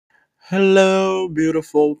Hello,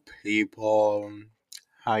 beautiful people.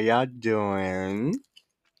 How y'all doing?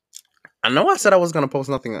 I know I said I was gonna post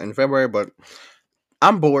nothing in February, but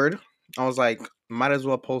I'm bored. I was like, might as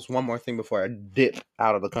well post one more thing before I dip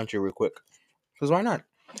out of the country real quick. Cause why not?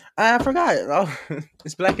 I forgot. Oh,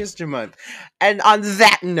 it's Black History Month, and on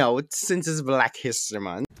that note, since it's Black History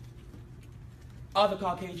Month, Other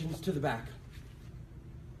Caucasians to the back.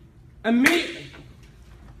 Immediately.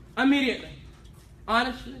 Immediately.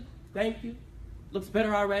 Honestly, thank you. Looks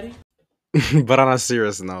better already. but on a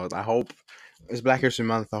serious note, I hope it's Black History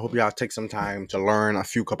Month. I hope y'all take some time to learn a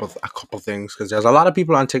couple things because there's a lot of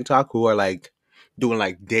people on TikTok who are like doing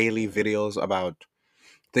like daily videos about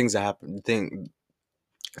things that happen,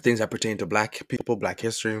 things that pertain to Black people, Black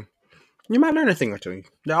history. You might learn a thing or two.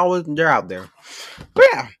 They're out there. But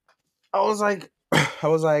yeah, I was like, I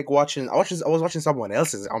was watching someone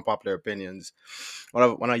else's unpopular opinions. One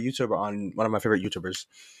of YouTuber on one of my favorite YouTubers.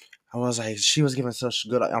 I was like, she was giving such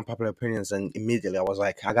good unpopular opinions, and immediately I was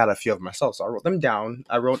like, I got a few of myself, so I wrote them down.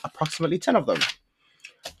 I wrote approximately 10 of them.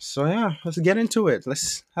 So yeah, let's get into it.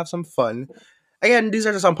 Let's have some fun. Again, these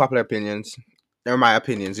are just unpopular opinions. They're my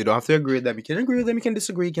opinions. You don't have to agree with them. You can agree with them. You can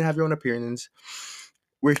disagree. You can have your own opinions.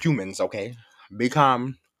 We're humans, okay? Be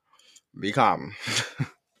calm. Be calm.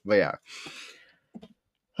 But yeah,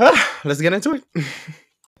 let's get into it.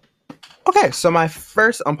 Okay, so my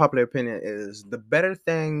first unpopular opinion is the Better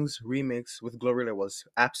Things remix with Glorilla was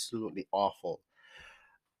absolutely awful.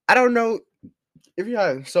 I don't know if you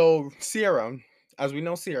had so Sierra, as we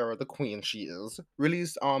know Sierra, the queen she is,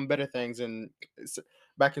 released Better Things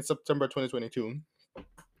back in September 2022.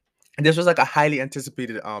 This was like a highly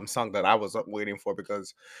anticipated song that I was waiting for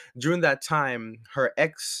because during that time her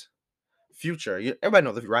ex Future, everybody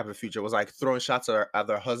know the rapper Future was like throwing shots at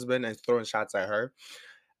her husband and throwing shots at her,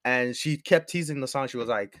 and she kept teasing the song. She was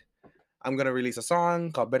like, "I'm gonna release a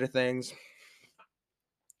song called Better Things,"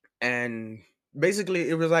 and basically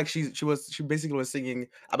it was like she basically was singing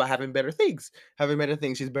about having better things.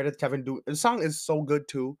 She's better having do. The song is so good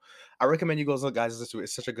too. I recommend you guys listen to it.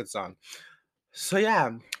 It's such a good song. So yeah,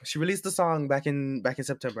 she released the song back in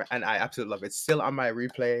September, and I absolutely love it. It's still on my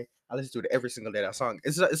replay. I listen to it every single day. That song,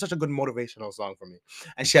 it's such a good motivational song for me.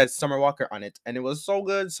 And she had Summer Walker on it, and it was so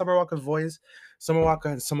good. Summer Walker's voice, Summer Walker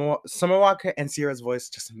and Sierra's voice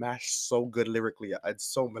just mashed so good lyrically and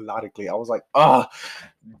so melodically. I was like, ah,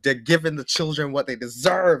 they're giving the children what they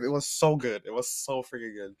deserve. It was so good. It was so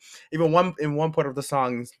freaking good. Even one part of the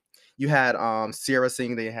songs, you had Sierra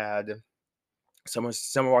singing. They had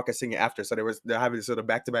Summer Walker singing after, so they're having this sort of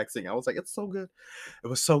back to back singing. I was like, it's so good. It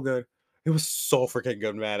was so good. It was so freaking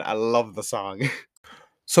good, man. I love the song.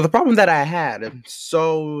 So the problem that I had,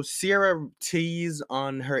 so Sierra teased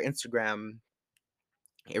on her Instagram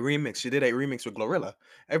a remix. She did a remix with Glorilla.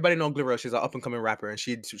 Everybody know Glorilla. She's an up and coming rapper, and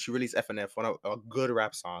she released FNF, a good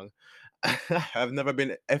rap song. I've never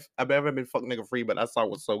been fuck nigga free, but that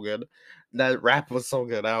song was so good. That rap was so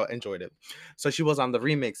good. I enjoyed it. So she was on the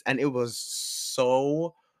remix, and it was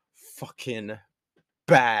so fucking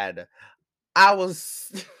bad. I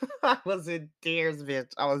was I was in tears,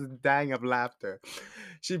 bitch. I was dying of laughter.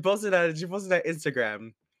 She posted that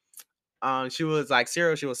Instagram. She was like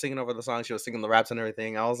Sarah, she was singing over the song, she was singing the raps and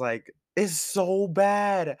everything. I was like, it's so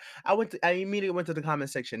bad. I immediately went to the comment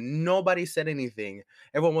section. Nobody said anything.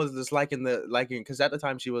 Everyone was just liking because at the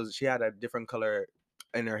time she had a different color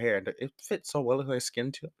in her hair. It fit so well with her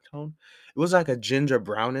skin tone. It was like a ginger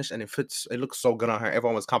brownish, and it looks so good on her.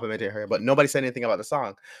 Everyone was complimenting her, but nobody said anything about the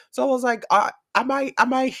song. So I was like, am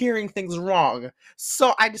I hearing things wrong?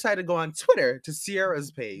 So I decided to go on Twitter to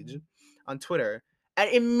Sierra's page on Twitter, and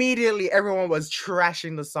immediately everyone was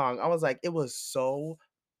trashing the song. I was like, it was so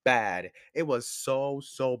bad. It was so,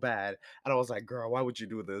 so bad. And I was like, girl, why would you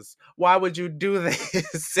do this? Why would you do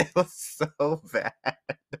this? It was so bad.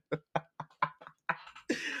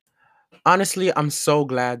 Honestly, I'm so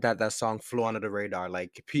glad that that song flew under the radar.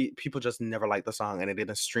 Like people just never liked the song, and it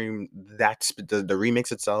didn't stream the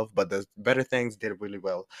remix itself. But the Better Things did really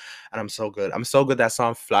well, and I'm so good. I'm so good that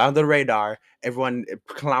song flew under the radar. Everyone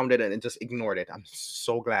clowned it and just ignored it. I'm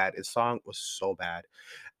so glad. His song was so bad,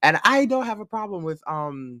 and I don't have a problem with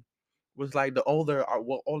like older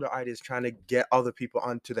artists trying to get other people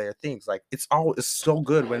onto their things. Like it's so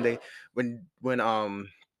good when they when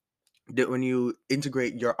you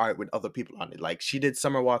integrate your art with other people on it. Like she did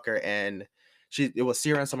Summer Walker, and it was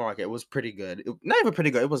Sierra and Summer Walker. It was pretty good. Not even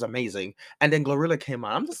pretty good. It was amazing. And then Glorilla came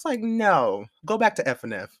on. I'm just like, no, go back to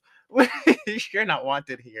FNF. You're not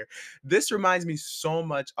wanted here. This reminds me so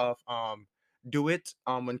much of Do It,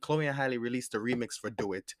 when Chloe and Halle released the remix for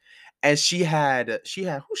Do It, and she had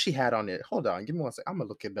who she had on it. Hold on, give me one sec. I'm gonna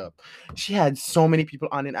look it up. She had so many people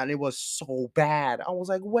on it, and it was so bad. I was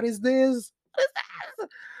like, what is this? What is this?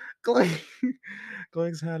 Chloe,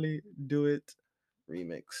 Chloe's Halle Do It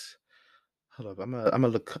remix. Hold up, I'm gonna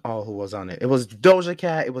look all who was on it. It was Doja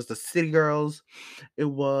Cat. It was the City Girls. It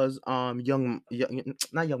was young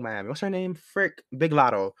not Young Miami. What's her name? Frick Big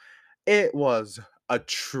Lotto. It was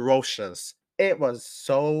atrocious. It was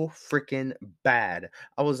so freaking bad.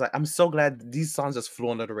 I was like, I'm so glad these songs just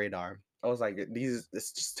flew under the radar. I was like, these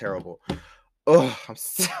it's just terrible. Oh, I'm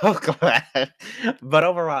so glad. But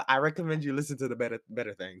overall, I recommend you listen to the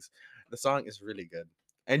better things. The song is really good.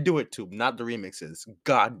 And Do It too, not the remixes.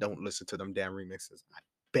 God, don't listen to them damn remixes. I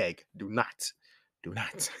beg, do not. Do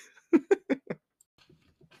not.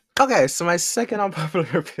 Okay, so my second unpopular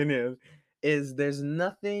opinion is there's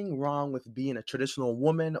nothing wrong with being a traditional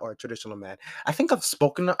woman or a traditional man. I think I've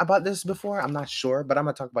spoken about this before. I'm not sure, but I'm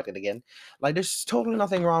gonna talk about it again. Like, there's totally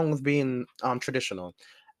nothing wrong with being traditional,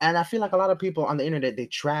 and I feel like a lot of people on the internet they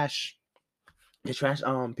trash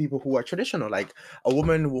people who are traditional, like a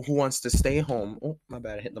woman who wants to stay home. Oh, my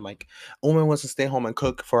bad, I hit the mic. A woman wants to stay home and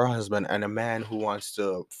cook for her husband, and a man who wants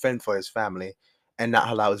to fend for his family and not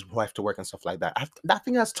allow his wife to work and stuff like that. I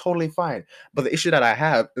think that's totally fine. But the issue that I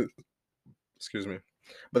have, excuse me,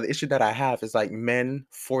 but the issue that I have is like men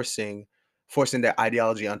forcing their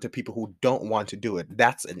ideology onto people who don't want to do it.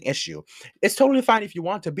 That's an issue. It's totally fine if you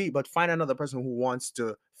want to be, but find another person who wants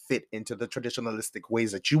to fit into the traditionalistic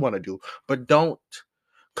ways that you want to do. But don't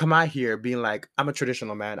come out here being like, I'm a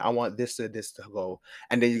traditional man. I want this to go.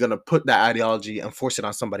 And then you're gonna put that ideology and force it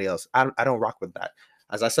on somebody else. I don't rock with that.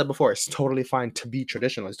 As I said before, it's totally fine to be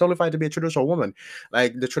traditional. It's totally fine to be a traditional woman.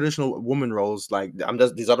 Like the traditional woman roles, like I'm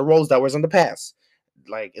just these are the roles that was in the past.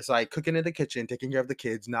 Like it's like cooking in the kitchen, taking care of the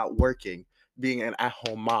kids, not working, being an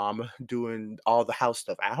at-home mom, doing all the house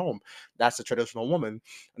stuff at home. That's the traditional woman.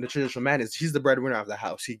 And the traditional man is he's the breadwinner of the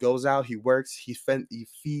house. He goes out, he works, he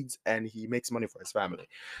feeds, and he makes money for his family.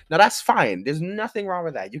 Now that's fine. There's nothing wrong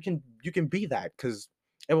with that. You can be that because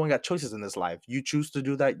everyone got choices in this life. You choose to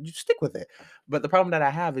do that, you stick with it. But the problem that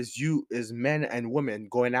I have is men and women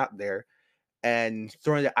going out there and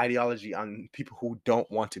throwing their ideology on people who don't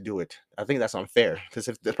want to do it. I think that's unfair because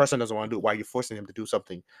if the person doesn't want to do it, why are you forcing them to do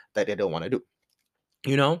something that they don't want to do?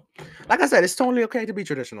 You know, like I said, it's totally okay to be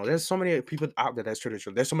traditional. There's so many people out there that's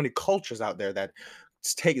traditional. There's so many cultures out there that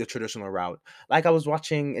take the traditional route. Like I was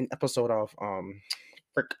watching an episode of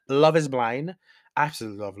Love Is Blind. I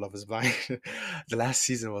absolutely love Love Is Blind. The last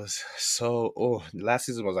season was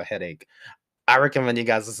a headache. I recommend you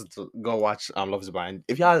guys listen to go watch Love Is Blind.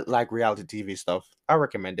 If y'all like reality TV stuff, I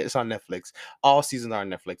recommend it. It's on Netflix. All seasons are on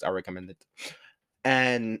Netflix. I recommend it.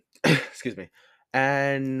 And excuse me.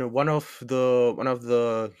 And one of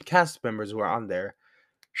the cast members who are on there,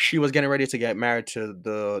 she was getting ready to get married to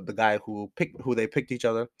the guy who they picked each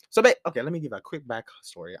other. So okay, let me give a quick back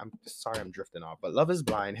story. I'm sorry I'm drifting off, but Love Is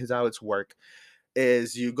Blind, here's how it's work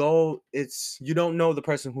is you don't know the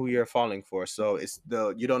person who you're falling for. So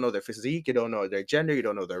you don't know their physique, you don't know their gender, you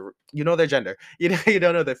know their gender. You don't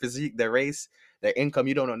know their physique, their race, their income,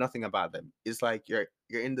 you don't know nothing about them. It's like you're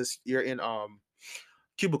in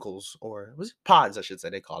cubicles, or was it pods, I should say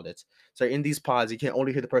they called it. So in these pods you can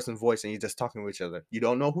only hear the person's voice and you're just talking with each other. You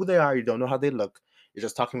don't know who they are, you don't know how they look. You're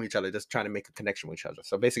just talking with each other, just trying to make a connection with each other.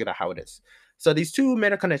 So basically that's how it is. So these two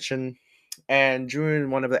made a connection, and during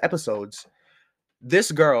one of the episodes,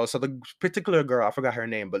 this girl, so the particular girl, I forgot her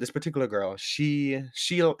name, but this particular girl,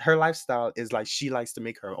 her lifestyle is like she likes to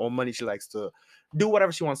make her own money. She likes to do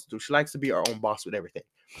whatever she wants to do. She likes to be her own boss with everything.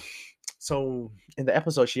 So in the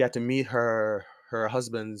episode, she had to meet her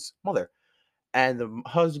husband's mother, and the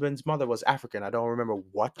husband's mother was African. I don't remember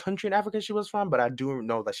what country in Africa she was from, but I do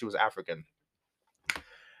know that she was African.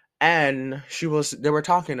 And they were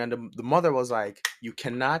talking, and the mother was like, "You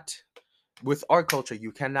cannot." With our culture,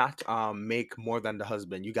 you cannot make more than the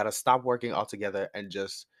husband. You got to stop working altogether and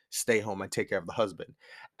just stay home and take care of the husband.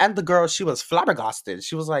 And the girl, she was flabbergasted.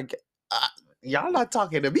 She was like, "Y'all not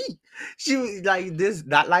talking to me." She was like,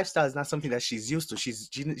 that lifestyle is not something that she's used to. She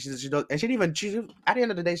don't, and she didn't even. She at the end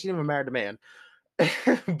of the day, she didn't even marry the man.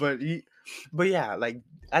 but he, but yeah, like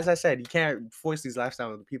as I said, you can't force these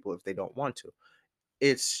lifestyles on the people if they don't want to.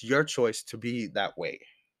 It's your choice to be that way.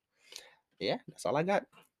 Yeah, that's all I got.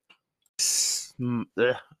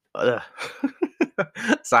 Ugh, ugh.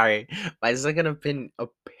 Sorry, my second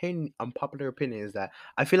unpopular opinion is that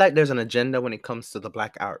I feel like there's an agenda when it comes to the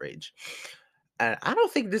black outrage, and I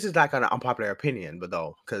don't think this is like an unpopular opinion, but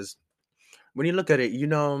though, because when you look at it,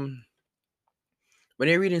 when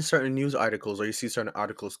you're reading certain news articles or you see certain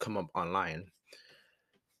articles come up online,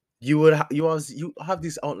 you would you have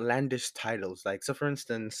these outlandish titles. Like, so for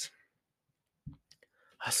instance,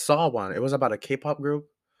 I saw one. It was about a K-pop group.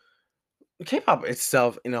 K-pop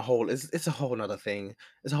itself in a whole is it's a whole nother thing.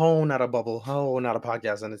 It's a whole nother bubble, whole nother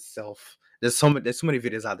podcast in itself. There's so many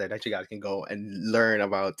videos out there that you guys can go and learn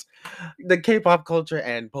about the K-pop culture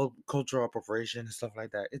and cultural appropriation and stuff like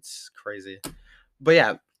that. It's crazy. But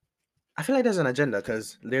yeah, I feel like there's an agenda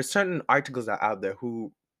because there's certain articles that are out there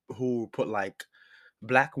who put like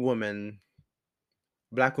black woman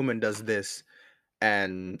black woman does this,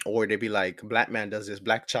 and or they be like black man does this,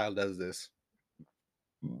 black child does this,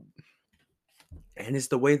 and it's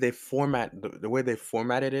the way they the way they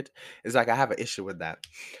formatted it is like I have an issue with that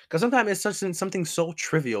because sometimes it's something so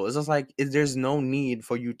trivial. It's just like there's no need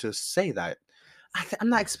for you to say that. I'm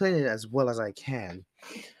not explaining it as well as I can.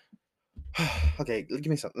 Okay, give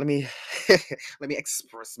me some. Let me let me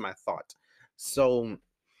express my thought. So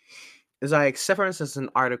it's like, say for instance, an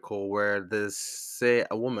article where this say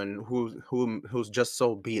a woman who's just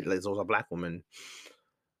so beatless, was a black woman.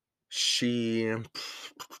 She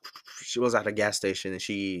she was at a gas station and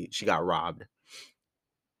she got robbed.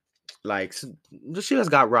 Like she just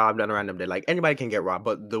got robbed on a random day. Like anybody can get robbed,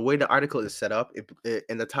 but the way the article is set up, it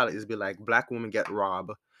in the title is be like black woman get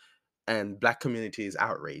robbed and black community is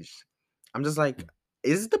outraged. I'm just like,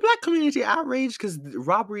 is the black community outraged? Because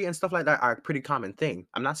robbery and stuff like that are a pretty common thing.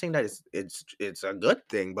 I'm not saying that it's a good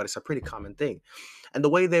thing, but it's a pretty common thing. And the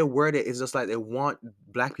way they word it is just like they want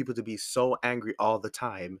black people to be so angry all the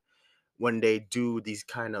time when they do these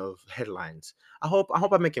kind of headlines. I hope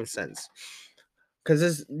I'm making sense.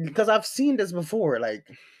 Because I've seen this before. Like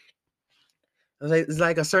it's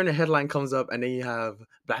like a certain headline comes up and then you have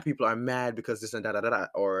black people are mad because this and da da da da,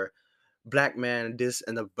 or black man this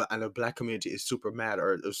and the black community is super mad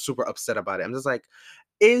or super upset about it. I'm just like,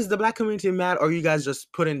 is the black community mad, or are you guys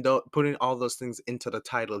just putting all those things into the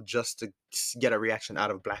title just to get a reaction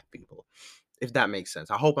out of black people? If that makes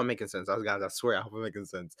sense. I hope I'm making sense. Guys, I swear I hope I'm making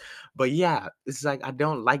sense. But yeah, it's like I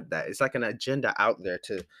don't like that. It's like an agenda out there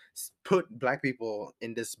to put black people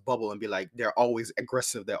in this bubble and be like they're always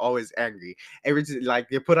aggressive, they're always angry. Everything like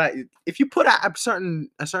they put out, if you put out a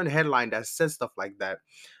certain headline that says stuff like that,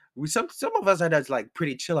 we some of us are that's like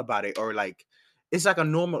pretty chill about it, or like it's like a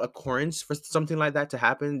normal occurrence for something like that to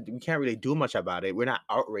happen. We can't really do much about it. We're not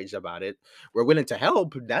outraged about it. We're willing to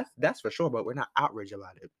help. That's for sure, but we're not outraged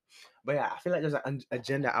about it. But yeah, I feel like there's an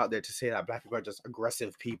agenda out there to say that black people are just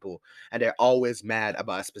aggressive people and they're always mad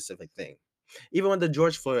about a specific thing. Even when the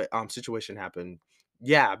George Floyd situation happened,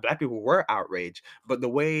 yeah, black people were outraged, but the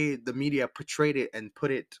way the media portrayed it and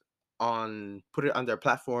put it on their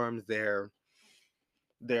platforms, their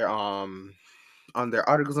on their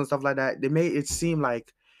articles and stuff like that, they made it seem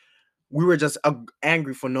like we were just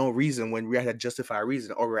angry for no reason when we had a justified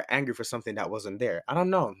reason, or we are angry for something that wasn't there. I don't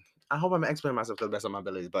know. I hope I'm explaining myself to the best of my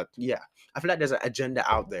abilities, but yeah, I feel like there's an agenda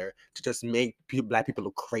out there to just make black people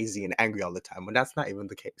look crazy and angry all the time, when that's not even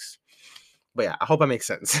the case. But yeah, I hope I make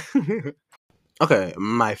sense. Okay,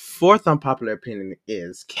 my fourth unpopular opinion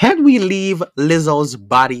is, can we leave Lizzo's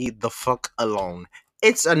body the fuck alone?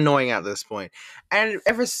 It's annoying at this point. And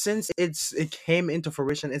ever since it came into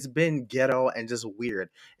fruition, it's been ghetto and just weird.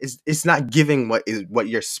 It's not giving what what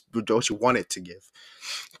you want it to give.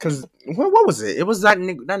 Cause what was it? It was that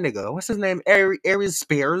nigga. What's his name? Aries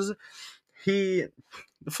Spears. He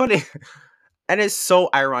funny, and it's so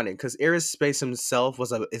ironic because Aries Space himself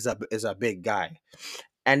is a big guy.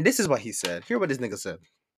 And this is what he said. Hear what this nigga said.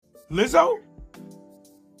 Lizzo?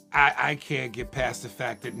 I can't get past the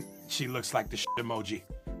fact that she looks like the shit emoji.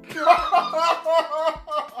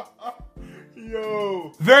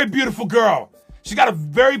 Yo. Very beautiful girl. She got a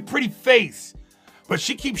very pretty face. But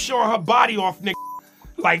she keeps showing her body off, nigga.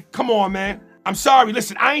 Like, come on, man. I'm sorry.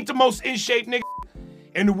 Listen, I ain't the most in shape nigga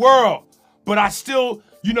in the world. But I still,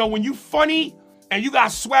 you know, when you funny and you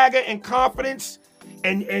got swagger and confidence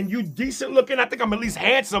and you decent looking, I think I'm at least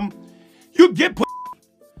handsome, you get put.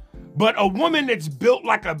 But a woman that's built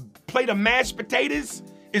like a plate of mashed potatoes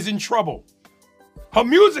is in trouble. Her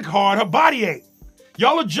music hard, her body ain't.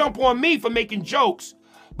 Y'all will jump on me for making jokes,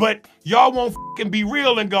 but y'all won't fucking be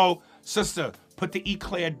real and go, sister, put the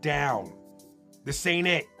eclair down. This ain't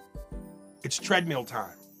it. It's treadmill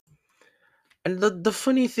time. And the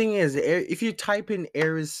funny thing is, if you type in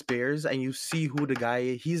Aries Spears and you see who the guy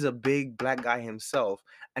is, he's a big black guy himself,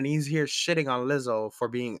 and he's here shitting on Lizzo for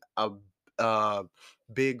being a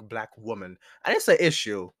big black woman, and it's an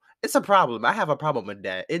issue. It's a problem. I have a problem with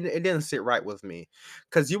that. It didn't sit right with me,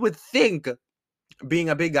 because you would think, being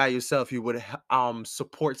a big guy yourself, you would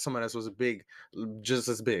support someone that was big, just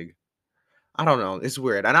as big. I don't know. It's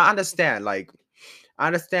weird, and I understand. Like, I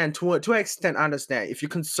understand to an extent. I understand if you're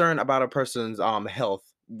concerned about a person's health,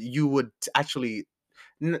 you would actually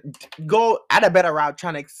go at a better route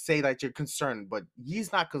trying to say that you're concerned, but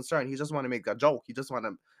he's not concerned. He just want to make a joke. He just want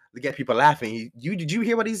to get people laughing. Did you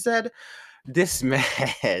hear what he said? This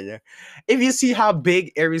man, if you see how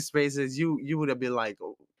big Aries Space is, you would have been like,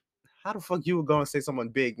 "Oh, how the fuck you would go and say someone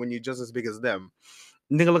big when you're just as big as them?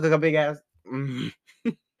 Nigga look like a big ass." Mm.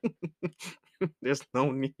 There's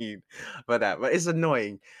no need for that, but it's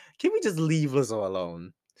annoying. Can we just leave Lizzo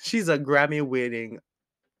alone? She's a Grammy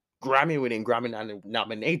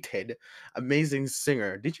nominated, amazing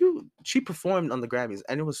singer. She performed on the Grammys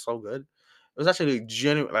and it was so good. It was actually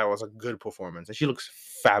genuine. That was a good performance, and she looks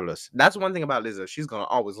fabulous. That's one thing about Lizzo. She's gonna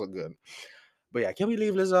always look good. But yeah, can we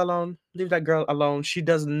leave Lizzo alone? Leave that girl alone. She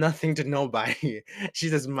does nothing to nobody. She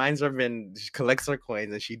just minds her bin, she collects her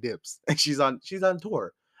coins, and she dips. And she's on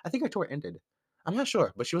tour. I think her tour ended. I'm not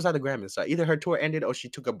sure, but she was at the Grammys. So either her tour ended or she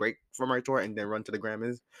took a break from her tour and then run to the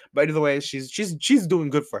Grammys. But either way, she's doing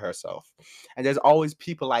good for herself. And there's always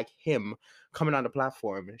people like him coming on the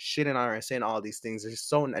platform, shitting on her and saying all these things. It's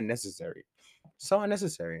so unnecessary. So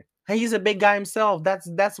unnecessary. Hey, he's a big guy himself. That's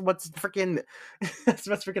what's freaking that's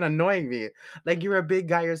what's freaking annoying me. Like you're a big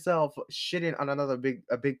guy yourself, shitting on a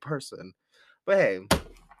big person. But hey,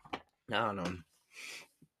 I don't know.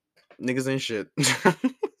 Niggas ain't shit.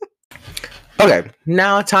 Okay,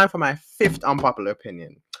 now time for my fifth unpopular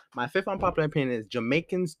opinion. My fifth unpopular opinion is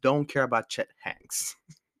Jamaicans don't care about Chet Hanks.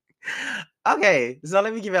 Okay, so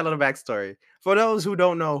let me give you a little backstory. For those who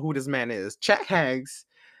don't know who this man is, Chet Hanks,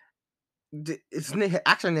 his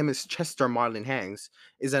actual name is Chester Marlin Hanks,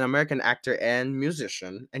 is an American actor and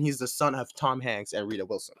musician, and he's the son of Tom Hanks and Rita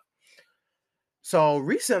Wilson. So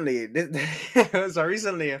recently, the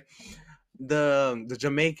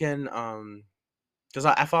Jamaican because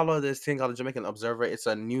I follow this thing called the Jamaican Observer. It's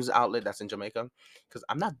a news outlet that's in Jamaica. Because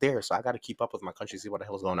I'm not there, so I got to keep up with my country, see what the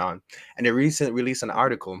hell's going on. And they recently released an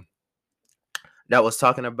article that was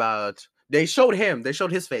talking about. They showed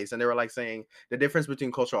his face, and they were like saying the difference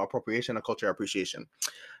between cultural appropriation and cultural appreciation.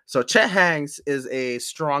 So Chet Hanks is a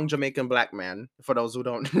strong Jamaican black man. For those who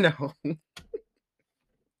don't know, I'm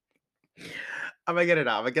gonna get it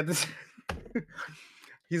out. I'm gonna get this.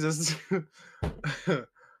 He's a.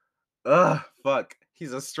 Fuck.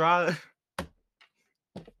 He's a strong.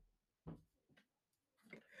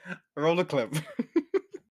 Roll the clip.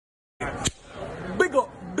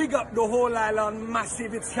 Big up the whole island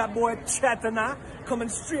massive. It's your boy Chetana coming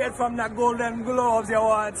straight from the Golden Globes, you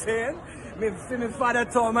want saying? Me father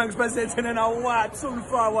Tom Hanks presenting in a what soon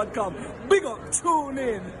forward come. Big up, tune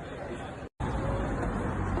in.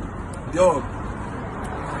 Yo,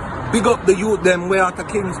 big up the youth them way out of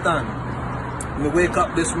Kingston. Me wake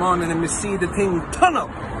up this morning and me see the thing turn up.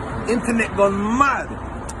 Internet gone mad.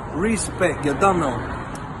 Respect, you don't know.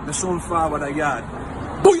 The soon forward a yard.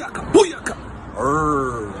 Booyaka, booyaka.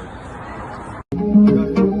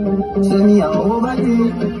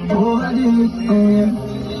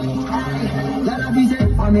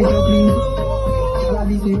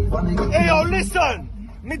 Hey yo, listen.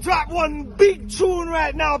 Me drop one big tune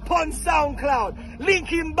right now upon SoundCloud.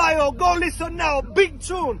 Link in bio. Go listen now. Big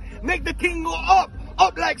tune. Make the thing go up.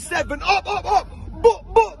 Up like 7. Up.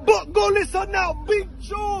 But go listen now. Big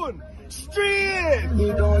tune. Straight.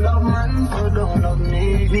 You don't love man, so don't love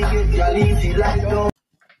me. Me get your easy like no.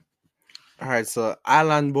 Alright, so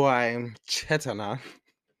Island boy Chetana.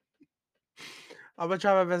 I'm gonna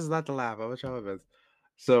try my best not to laugh. I'm gonna try my best.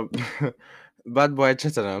 So bad boy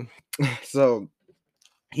Chetana. So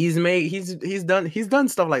he's done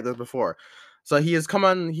stuff like this before. So he has come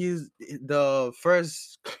on. He's the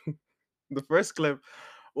first the first clip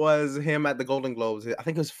was him at the Golden Globes. I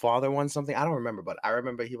think his father won something. I don't remember, but I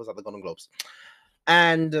remember he was at the Golden Globes.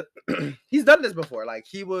 And he's done this before. Like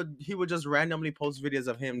he would just randomly post videos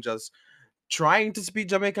of him just trying to speak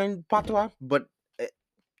Jamaican patois, but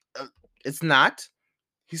it's not.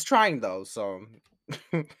 He's trying though, so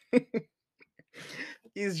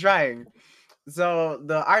he's trying. So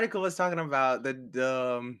the article was talking about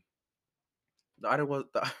the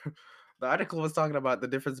article was talking about the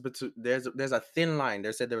difference between there's a thin line.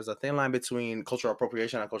 They said there was a thin line between cultural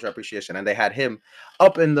appropriation and cultural appreciation, and they had him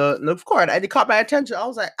up in the court, and it caught my attention. I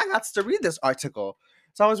was like, I got to read this article.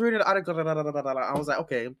 So I was reading the article. I was like,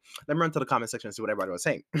 okay, let me run to the comment section and see what everybody was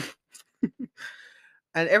saying.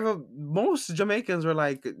 And most Jamaicans were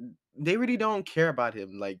like, they really don't care about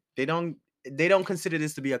him. Like they don't consider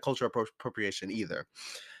this to be a cultural appropriation either.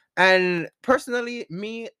 And personally,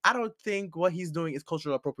 I don't think what he's doing is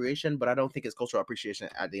cultural appropriation, but I don't think it's cultural appreciation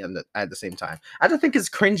at the same time. I just think it's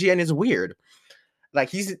cringy and it's weird. Like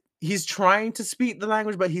he's trying to speak the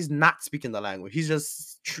language, but he's not speaking the language. He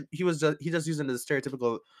just using the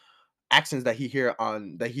stereotypical accents that he hear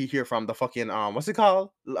from the fucking what's it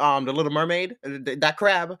called, the Little Mermaid, that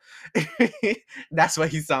crab. That's what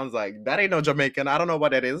he sounds like. That ain't no Jamaican. I don't know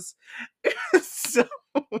what that is. so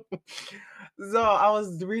so I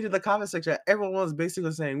was reading the comment section. Everyone was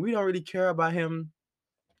basically saying we don't really care about him.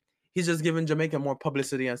 He's just giving Jamaica more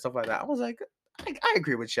publicity and stuff like that. I was like, I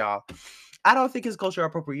agree with y'all. I don't think it's cultural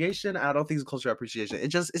appropriation. I don't think it's cultural appreciation.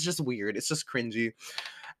 It's just weird. It's just cringy.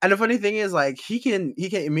 And the funny thing is, like, he can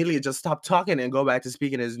immediately just stop talking and go back to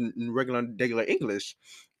speaking his regular English,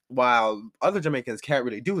 while other Jamaicans can't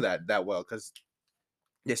really do that well because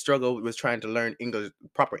they struggle with trying to learn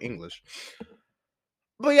proper English.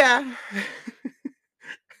 But yeah,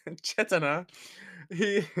 Chetana,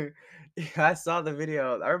 I saw the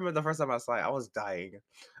video. I remember the first time I saw it, I was dying.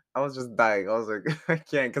 I was just dying. I was like, I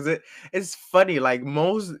can't, because it's funny. Like,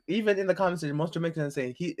 even in the comments, most Jamaicans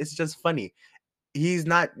saying it's just funny. He's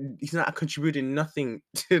not contributing nothing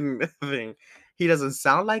to nothing. He doesn't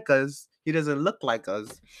sound like us. He doesn't look like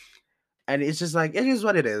us. And it's just like, it is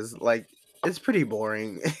what it is. Like, it's pretty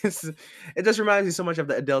boring. It just reminds me so much of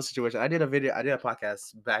the Adele situation. I did a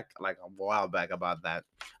podcast back like a while back about that.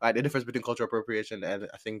 Like the difference between cultural appropriation and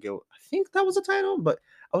I think that was the title, but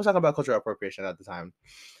I was talking about cultural appropriation at the time.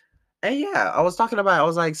 And yeah, I was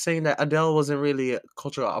like saying that Adele wasn't really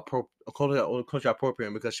cultural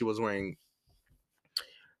appropriate because she was wearing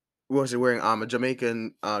a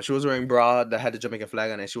Jamaican, she was wearing bra that had the Jamaican flag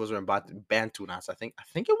on it. She was wearing Bantu knots. I think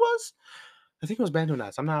it was Bantu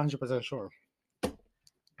knots. I'm not 100% sure.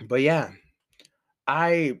 But yeah,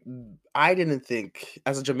 I didn't think,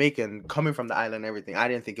 as a Jamaican coming from the island and everything, I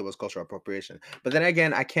didn't think it was cultural appropriation. But then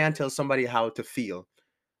again, I can't tell somebody how to feel.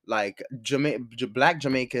 Like Black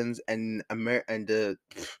Jamaicans and the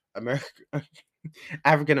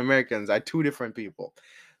African Americans are two different people.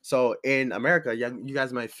 So in America, you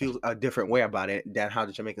guys might feel a different way about it than how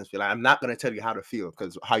the Jamaicans feel. I'm not gonna tell you how to feel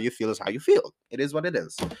because how you feel is how you feel. It is what it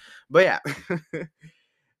is. But yeah,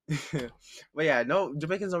 but yeah, no,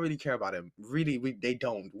 Jamaicans don't really care about him. Really, they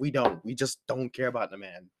don't. We don't. We just don't care about the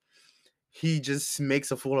man. He just makes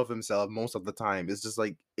a fool of himself most of the time. It's just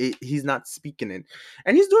like he's not speaking it,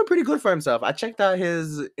 and he's doing pretty good for himself. I checked out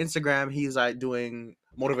his Instagram. He's like doing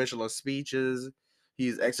motivational speeches.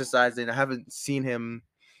 He's exercising. I haven't seen him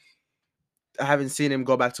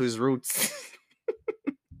go back to his roots.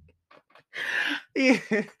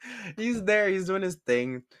 He's there. He's doing his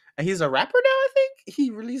thing, and he's a rapper now. I think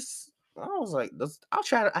he released. I was like, I'll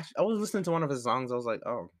try to. I was listening to one of his songs. I was like,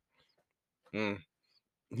 oh,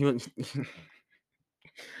 he went.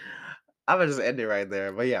 I would just end it right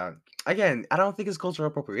there. But yeah, again, I don't think it's cultural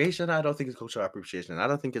appropriation. I don't think it's cultural appreciation. I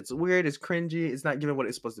don't think it's weird. It's cringy. It's not given what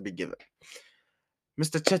it's supposed to be given.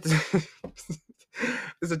 Mr. Chet,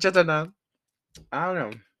 Mr. Chetana. I don't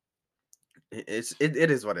know. It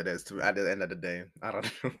is what it is. At the end of the day, I don't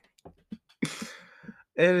know.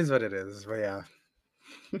 It is what it is. But yeah.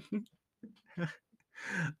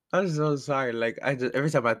 I'm so sorry. Like every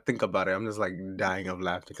time I think about it, I'm just like dying of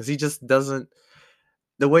laughter because he just doesn't.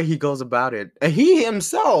 The way he goes about it, and he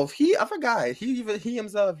himself, I forgot. He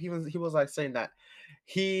was like saying that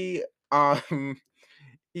he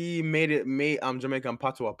made Jamaican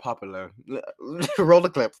patois popular. Roll the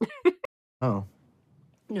clip. Oh.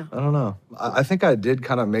 No. I don't know. I think I did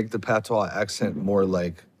kind of make the patois accent more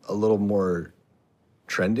like a little more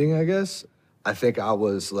trending, I guess. I think I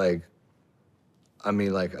was like,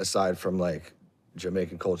 aside from like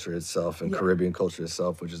Jamaican culture itself and Caribbean culture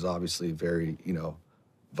itself, which is obviously very,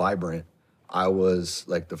 vibrant, I was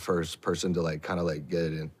like the first person to like kind of like get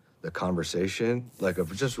in the conversation, like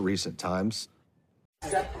of just recent times.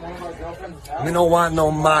 Me no want no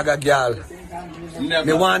MAGA gal.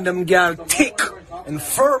 Me want them gal thick and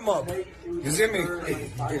firm up. You see me?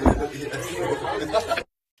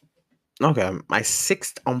 Okay, my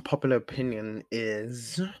sixth unpopular opinion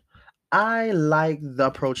is I like the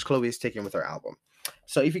approach Chloe is taking with her album.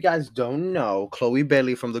 So if you guys don't know, Chloe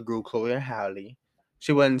Bailey from the group Chloe and Halle,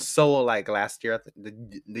 she went solo like last year.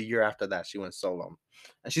 The year after that, she went solo.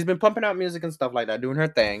 And she's been pumping out music and stuff like that, doing her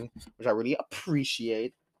thing, which I really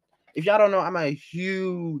appreciate. If y'all don't know, I'm a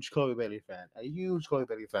huge Chloe Bailey fan.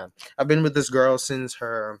 I've been with this girl since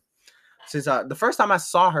the first time I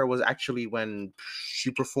saw her was actually when she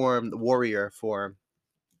performed Warrior for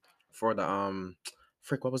the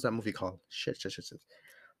what was that movie called? Shit.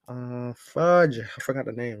 Fudge. I forgot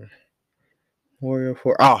the name. Warrior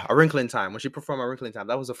for A Wrinkle in Time. When she performed A Wrinkle in Time,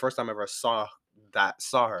 that was the first time I ever saw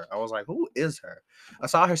her. I was like, who is her? I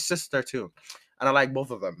saw her sister too, and I like both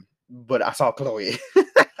of them, but I saw Chloe.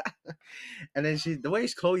 And then the way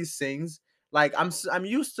Chloe sings, like I'm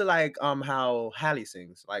used to like how Halle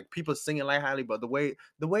sings, like people singing like Halle, but the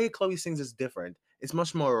way Chloe sings is different. It's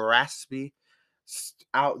much more raspy,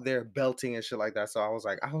 out there belting and shit like that. So I was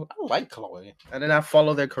like, I like Chloe, and then I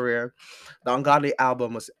follow their career. The Ungodly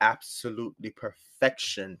album was absolutely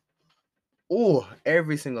perfection. Oh,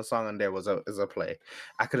 every single song on there is a play.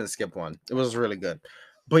 I couldn't skip one. It was really good.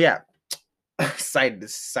 But yeah, side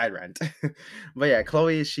rant. But yeah,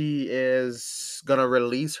 Chloe, she is gonna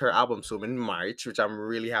release her album soon in March, which I'm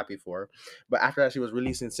really happy for. But after that, she was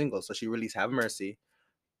releasing singles. So she released Have Mercy.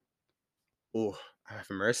 Oh, Have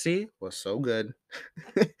Mercy was so good.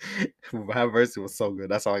 Have Mercy was so good.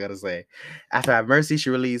 That's all I gotta say. After Have Mercy, she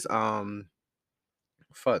released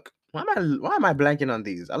fuck. Why am I blanking on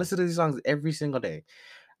these? I listen to these songs every single day.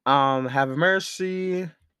 Have Mercy.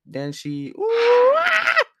 Then she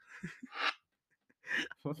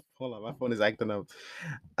hold on, my phone is acting up.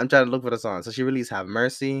 I'm trying to look for the song. So she released Have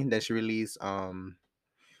Mercy. Then she released I'm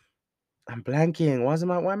blanking. Why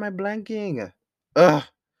am I blanking? Ugh.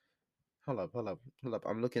 Hold up.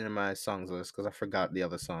 I'm looking at my songs list because I forgot the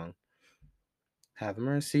other song. Have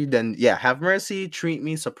Mercy. Then yeah, Have Mercy, Treat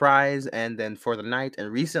Me, Surprise, and then For the Night.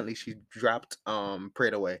 And recently she dropped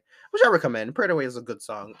Prayed Away, which I recommend. Prayed Away is a good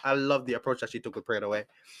song. I love the approach that she took with Prayed Away.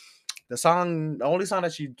 The only song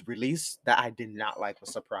that she released that I did not like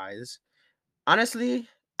was Surprise. Honestly,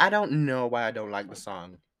 I don't know why I don't like the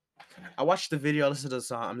song. I watched the video, I listened to the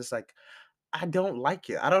song. I'm just like, I don't like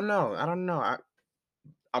it. I don't know.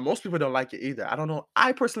 Most people don't like it either. I don't know.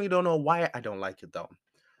 I personally don't know why I don't like it though.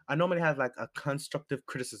 I normally have like a constructive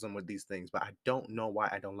criticism with these things, but I don't know why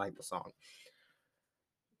I don't like the song.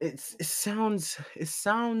 It sounds.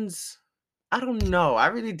 I don't know. I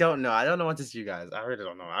really don't know. I don't know what to say, you guys. I really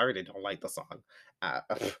don't know. I really don't like the song. I,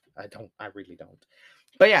 I don't. I really don't.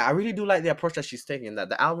 But yeah, I really do like the approach that she's taking. That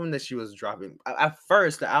the album that she was dropping at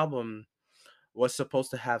first, the album was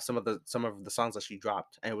supposed to have some of the songs that she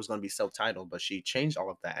dropped, and it was going to be self-titled, but she changed all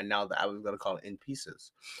of that, and now the album's going to call it In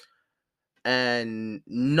Pieces. And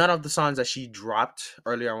none of the songs that she dropped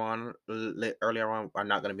earlier on are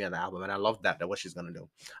not going to be on the album, and I love that what she's going to do.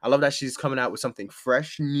 I love that she's coming out with something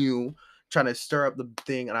fresh, new, trying to stir up the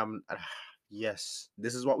thing, and yes,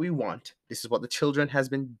 this is what we want. This is what the children has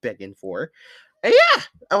been begging for. And yeah,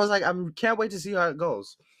 I was like, I can't wait to see how it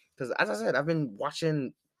goes, because as I said, I've been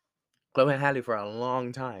watching Chloe and Halle for a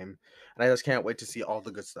long time, and I just can't wait to see all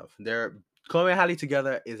the good stuff. Chloe and Halle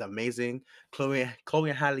together is amazing. Chloe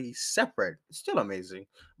and Halle separate, still amazing.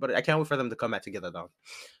 But I can't wait for them to come back together though,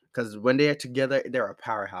 because when they're together, they're a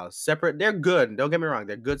powerhouse. Separate, they're good. Don't get me wrong,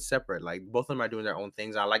 they're good separate. Like both of them are doing their own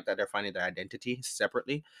things. I like that they're finding their identity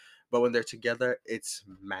separately, but when they're together, it's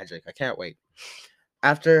magic. I can't wait.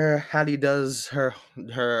 After Halle does her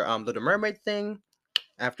Little Mermaid thing,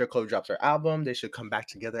 after Chloe drops her album, they should come back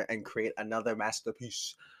together and create another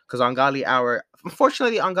masterpiece. Because Ungodly Hour,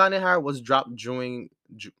 unfortunately, Ungodly Hour was dropped during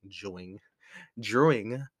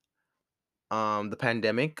the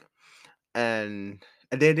pandemic, and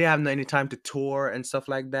they didn't have any time to tour and stuff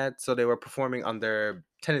like that. So they were performing on their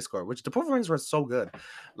tennis court, which the performances were so good.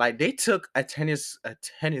 Like they took a tennis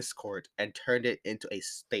court and turned it into a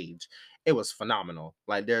stage. It was phenomenal.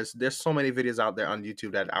 Like there's so many videos out there on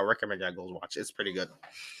YouTube that I recommend y'all go watch. It's pretty good.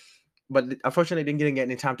 But unfortunately, they didn't get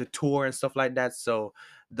any time to tour and stuff like that. So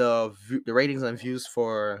the ratings and views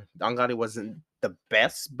for Angadi wasn't the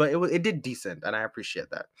best, but it did decent, and I appreciate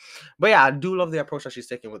that. But yeah, I do love the approach that she's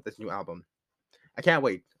taking with this new album. I can't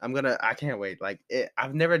wait. I can't wait.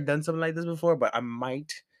 I've never done something like this before, but I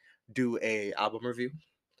might do a album review.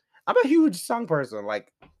 I'm a huge song person.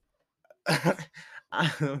 Like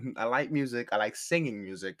I like music. I like singing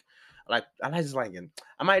music. I like just liking.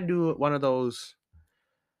 I might do one of those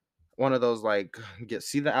like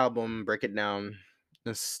see the album, break it down,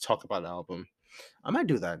 let's talk about the album. I might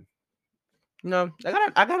do that. I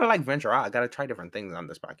gotta like venture out. I gotta try different things on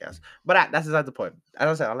this podcast. But that's exactly the point. As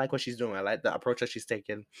I said, I like what she's doing. I like the approach that she's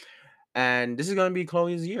taking. And this is gonna be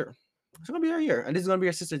Chloe's year. It's gonna be her year, and this is gonna be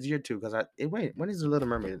her sister's year too. Because wait, when is the Little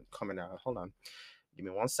Mermaid coming out? Hold on, give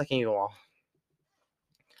me 1 second, you all.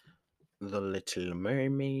 The Little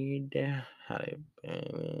Mermaid.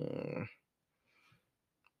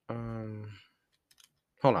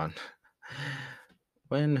 Hold on.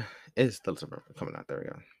 When is the Little Mermaid coming out? There we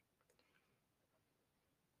go.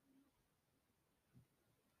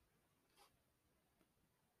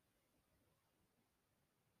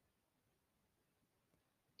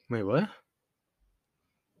 Wait, what?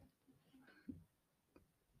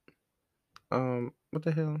 What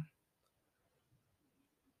the hell?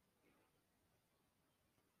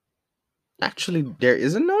 Actually, there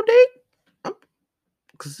isn't no date.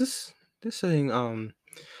 Cause this This thing,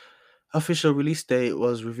 official release date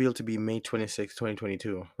was revealed to be May 26,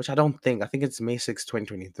 2022, which I don't think. I think it's May 6,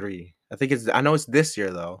 2023. I know it's this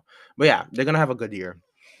year though. But yeah, they're gonna have a good year.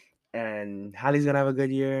 And Hallie's gonna have a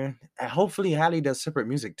good year. And hopefully Hallie does separate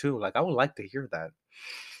music too. Like I would like to hear that.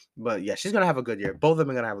 But yeah, she's gonna have a good year. Both of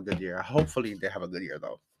them are gonna have a good year. Hopefully they have a good year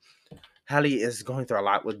though. Hallie is going through a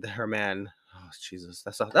lot with her man. Oh Jesus,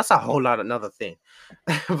 that's a whole lot another thing.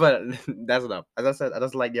 But that's enough. As I said, I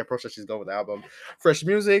just like the approach that she's going with the album. Fresh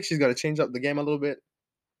music. She's gonna change up the game a little bit.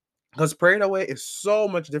 Because Parade Away is so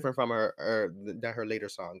much different from than her later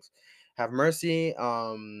songs. Have Mercy,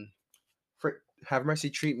 Have Mercy,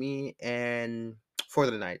 Treat Me, and For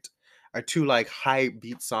the Night are two like high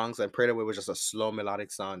beat songs. And Parade Away was just a slow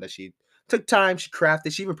melodic song that she took time. She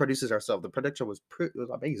crafted. She even produces herself. The production was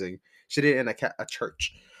amazing. She did it in a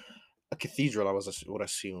church, a cathedral. Would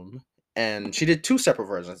assume. And she did two separate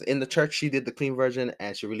versions. In the church, she did the clean version,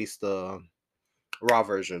 and she released the raw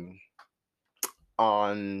version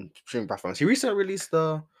on streaming platforms. He recently released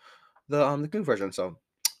the clean version, so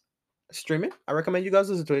stream it. I recommend you guys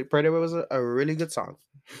listen to it. Parade Away was a really good song.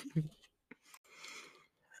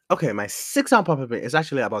 Okay, my 6 song pop up is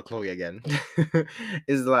actually about Chloe again.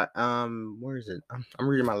 Is like where is it? I'm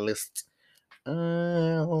reading my list.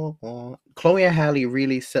 Chloe and Halle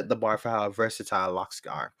really set the bar for how versatile Locks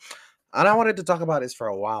are. And I wanted to talk about this for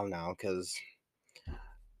a while now because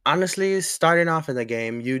honestly, starting off in the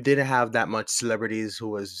game, you didn't have that much celebrities who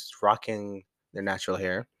was rocking their natural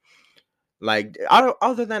hair. Like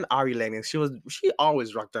other than Ari Lennox, she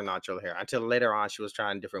always rocked her natural hair until later on she was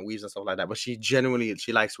trying different weaves and stuff like that. But she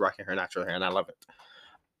likes rocking her natural hair, and I love it.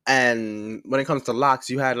 And when it comes to locks,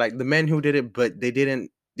 you had like the men who did it, but they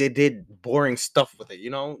didn't. They did boring stuff with it. You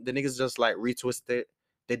know, the niggas just like retwist it.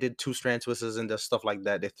 They did 2-strand twists and just stuff like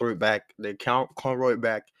that. They threw it back. They cornrow it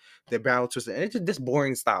back. They barrel twist it, and it's just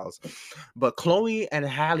boring styles. But Chloe and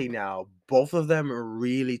Halle now, both of them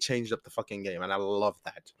really changed up the fucking game, and I love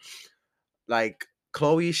that. Like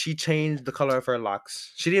Chloe, she changed the color of her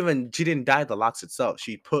locks. She didn't dye the locks itself.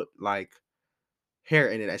 She put like hair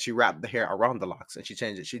in it and she wrapped the hair around the locks and she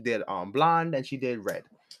changed it. She did blonde and she did red.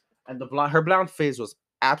 And her blonde phase was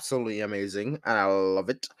absolutely amazing and I love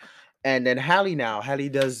it. And then Halle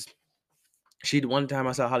does one time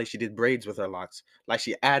I saw Halle, she did braids with her locks. Like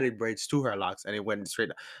she added braids to her locks and it went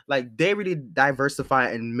straight. Like they really diversify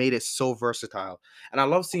and made it so versatile. And I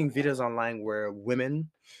love seeing videos online where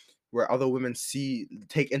other women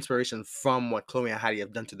take inspiration from what Chloe and Halle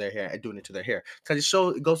have done to their hair and doing it to their hair. Because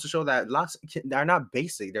it goes to show that locks are not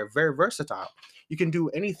basic; they're very versatile. You can do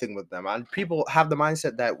anything with them, and people have the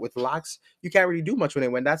mindset that with locks you can't really do much with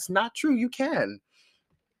it. When that's not true, you can.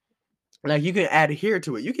 Like you can adhere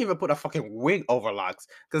to it. You can even put a fucking wig over locks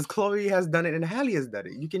because Chloe has done it and Halle has done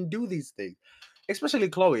it. You can do these things. Especially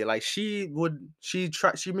Chloe, like she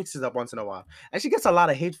mixes up once in a while, and she gets a lot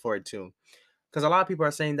of hate for it too. Because a lot of people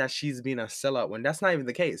are saying that she's being a sellout when that's not even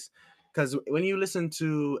the case. Because when you listen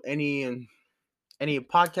to any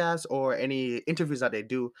podcast or any interviews that they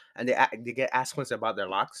do, and they get asked questions about their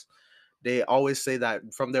locks, they always say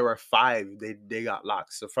that from they were 5, they got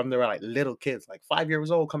locks. So from they were like little kids, like 5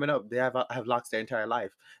 years old coming up, they have locks their entire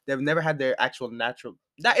life. They've never had their actual natural.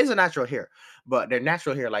 That is a natural hair, but their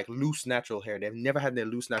natural hair, like loose natural hair, they've never had their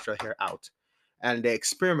loose natural hair out. And they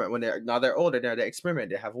experiment when they're older. They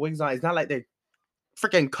experiment. They have wigs on. It's not like they're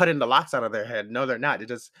freaking cutting the locks out of their head. No, they're not. They're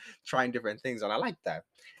just trying different things, and I like that.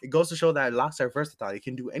 It goes to show that locks are versatile. You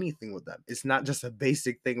can do anything with them. It's not just a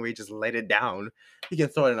basic thing where you just let it down. You can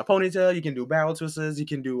throw it in a ponytail. You can do barrel twists. You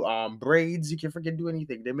can do braids. You can freaking do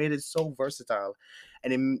anything. They made it so versatile,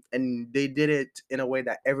 and they did it in a way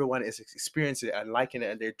that everyone is experiencing it and liking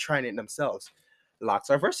it, and they're trying it themselves. Locks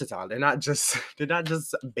are versatile. They're not just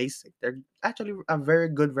basic. They're actually a very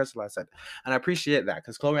good versatile set, and I appreciate that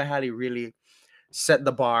because Chloe and Halle really set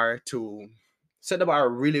the bar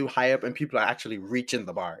really high up and people are actually reaching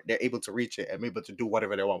the bar. They're able to reach it and able to do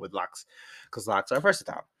whatever they want with locks because locks are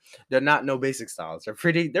versatile. They're not no basic styles. They're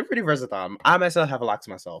pretty versatile. I myself have locks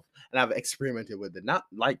myself and I've experimented with it. Not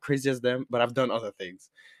like crazy as them, but I've done other things.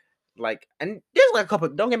 Like, and there's like a couple,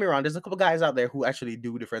 don't get me wrong, there's a couple guys out there who actually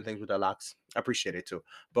do different things with their locks. I appreciate it too.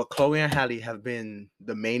 But Chloe and Halle have been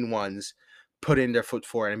the main ones putting their foot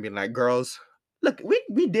forward and being like, girls, look,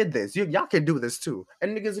 we did this. Y'all can do this too.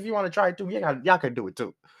 And niggas, if you want to try it too, y'all can do it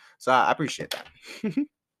too. So I appreciate that.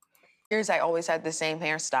 years, I always had the same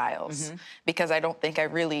hairstyles Mm-hmm. because I don't think I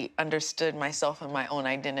really understood myself and my own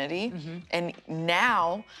identity. Mm-hmm. And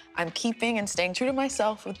now I'm keeping and staying true to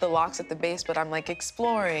myself with the locks at the base, but I'm like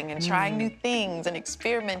exploring and trying new things and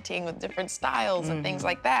experimenting with different styles and things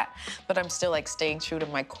like that. But I'm still like staying true to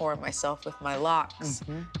my core myself with my locks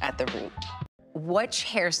at the root. Which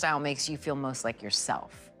hairstyle makes you feel most like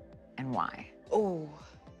yourself, and why? Oh.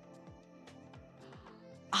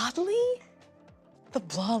 Oddly, the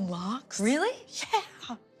blonde locks. Really?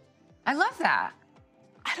 Yeah. I love that.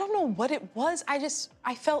 I don't know what it was.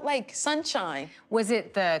 I felt like sunshine. Was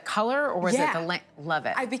it the color or was it Yeah. the length? Love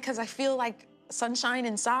it. Because I feel like sunshine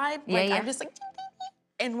inside. Yeah, Like yeah. I'm just like,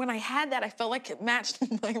 and when I had that, I felt like it matched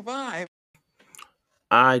my vibe.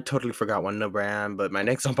 I totally forgot one number I am, but my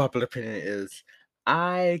next unpopular opinion is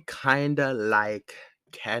I kinda like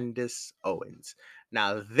Candace Owens.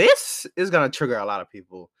 Now, this is gonna trigger a lot of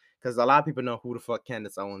people because a lot of people know who the fuck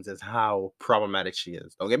Candace Owens is, how problematic she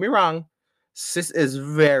is. Don't get me wrong, sis is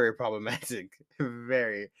very problematic,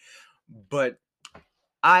 very. But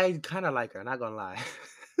I kind of like her. Not gonna lie,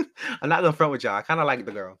 I'm not gonna front with y'all. I kind of like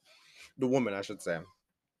the girl, the woman, I should say.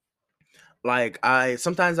 Like I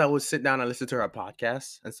sometimes I would sit down and listen to her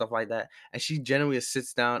podcasts and stuff like that, and she generally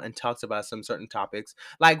sits down and talks about some certain topics.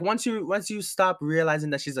 Like once you stop realizing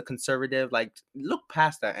that she's a conservative, like look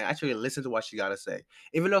past that and actually listen to what she gotta say.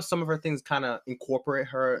 Even though some of her things kind of incorporate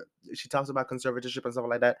her, she talks about conservatorship and stuff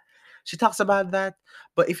like that. She talks about that,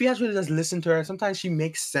 but if you actually just listen to her, sometimes she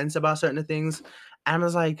makes sense about certain things. And I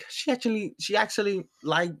was like, she actually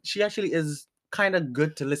is kind of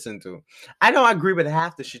good to listen to. I don't agree with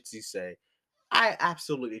half the shit she say. I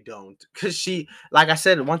absolutely don't. Cause she, like I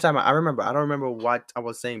said one time, I remember, I don't remember what I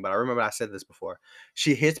was saying, but I remember I said this before.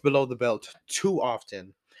 She hits below the belt too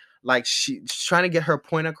often. Like she's trying to get her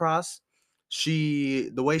point across.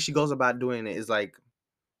 The way she goes about doing it is like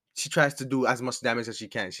she tries to do as much damage as she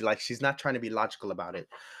can. She's not trying to be logical about it.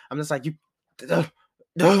 I'm just like you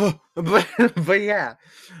but yeah.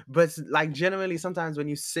 But like generally sometimes when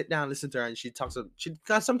you sit down and listen to her and she talks she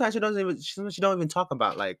sometimes she don't even talk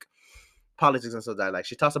about like politics and stuff like that. Like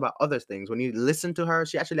she talks about other things. When you listen to her,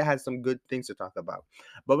 she actually has some good things to talk about.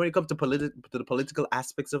 But when it comes to the political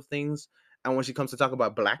aspects of things, and when she comes to talk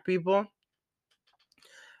about black people,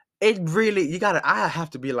 it really I have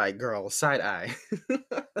to be like, girl, side eye.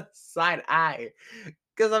 Side eye.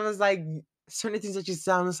 Because I was like, certain things that you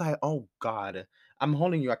sound is like, oh God, I'm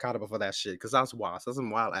holding you accountable for that shit. Because that's wild. That's some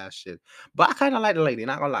wild ass shit. But I kind of like the lady,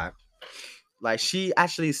 not gonna lie. Like she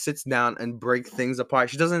actually sits down and break things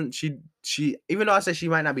apart. She doesn't. She even though I said she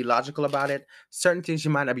might not be logical about it, certain things she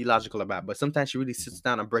might not be logical about. But sometimes she really sits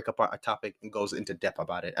down and break apart a topic and goes into depth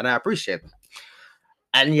about it, and I appreciate that.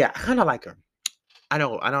 And yeah, I kind of like her. I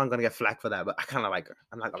know, I'm gonna get flack for that, but I kind of like her.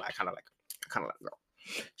 I'm not gonna lie, I kind of like her. I kind of like her.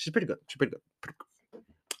 She's pretty good. She's pretty good. Pretty good.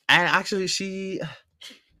 And actually, she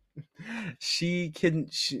can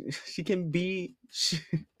be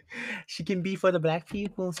she can be for the black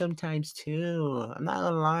people sometimes too. I'm not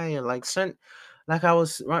gonna lie. Like I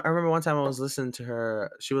remember one time I was listening to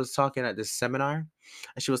her. She was talking at this seminar,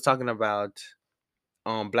 and she was talking about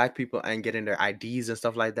black people and getting their IDs and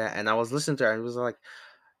stuff like that. And I was listening to her and it was like,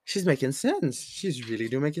 she's making sense. She's really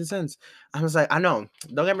do making sense. I was like, I know.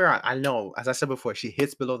 Don't get me wrong. I know. As I said before, she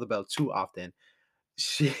hits below the belt too often.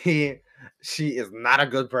 She she is not a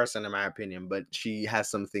good person in my opinion, but she has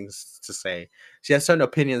some things to say. She has certain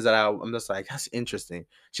opinions that I'm just like, that's interesting.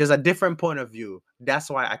 She has a different point of view. That's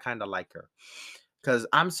why I kind of like her. Because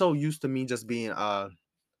I'm so used to me just being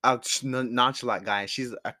nonchalant guy, and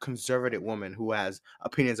she's a conservative woman who has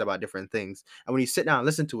opinions about different things. And when you sit down and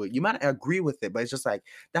listen to it, you might not agree with it, but it's just like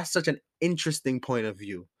that's such an interesting point of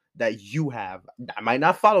view that you have. I might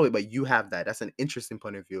not follow it, but you have that. That's an interesting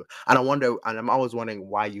point of view. And I'm always wondering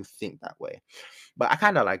why you think that way. But I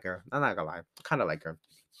kind of like her. I'm not gonna lie, I kind of like her.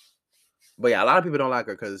 But yeah, a lot of people don't like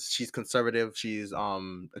her because she's conservative. She's a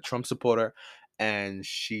Trump supporter, and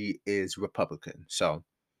she is Republican. So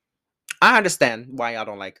I understand why y'all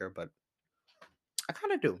don't like her, but I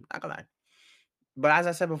kind of do. Not gonna lie. But as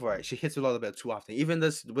I said before, she hits below the belt too often. Even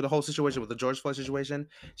this with the whole situation with the George Floyd situation,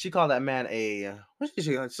 she called that man a what did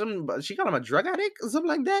she she called him a drug addict or something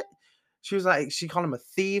like that. She was like, she called him a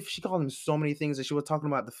thief. She called him so many things, and she was talking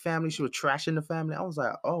about the family. She was trashing the family. I was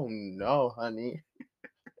like, oh no, honey.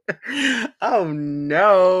 Oh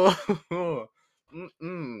no.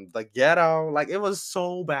 The ghetto. Like it was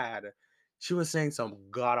so bad. She was saying some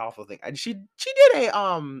god awful thing. And she did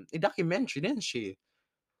a documentary, didn't she?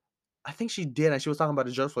 I think she did, and she was talking about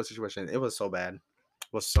the George Floyd situation. It was so bad. It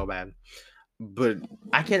was so bad. But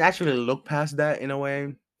I can actually look past that in a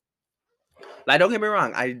way. Like, don't get me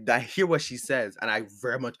wrong, I hear what she says, and I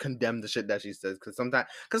very much condemn the shit that she says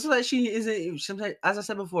because like she isn't. Sometimes, as I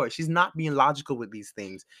said before, she's not being logical with these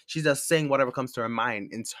things. She's just saying whatever comes to her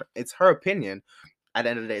mind. It's her opinion. At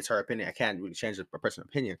the end of the day, it's her opinion. I can't really change a person's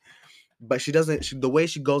opinion. But she doesn't. The way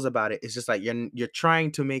she goes about it is just like you're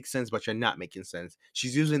trying to make sense, but you're not making sense.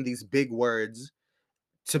 She's using these big words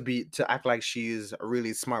to act like she's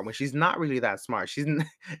really smart when she's not really that smart. She's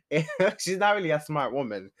not really a smart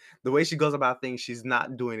woman. The way she goes about things, she's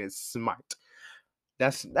not doing it smart.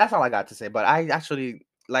 That's all I got to say. But I actually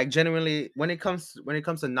like genuinely when it comes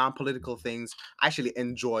to non-political things, I actually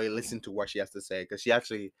enjoy listening to what she has to say because she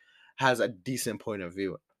actually has a decent point of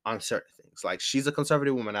view on certain things. Like she's a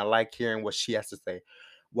conservative woman. I like hearing what she has to say.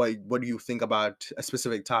 What do you think about a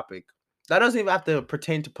specific topic? That doesn't even have to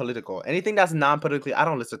pertain to political. Anything that's non-politically, I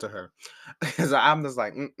don't listen to her because I'm just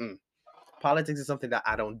like, politics is something that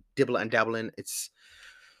I don't dibble and dabble in. It's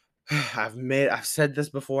I've said this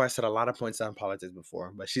before. I said a lot of points on politics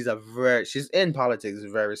before, but she's in politics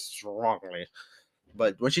very strongly.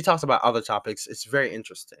 But when she talks about other topics, it's very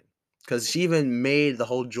interesting because she even made the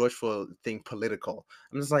whole George Floyd thing political.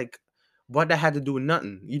 I'm just like, what that had to do with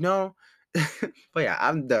nothing, you know? But yeah,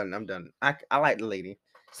 I'm done. I like the lady.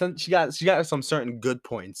 She got some certain good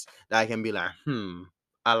points that I can be like,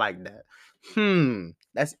 I like that.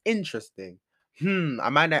 That's interesting. I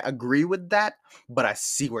might not agree with that, but I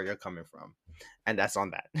see where you're coming from. And that's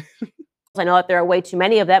on that. I know that there are way too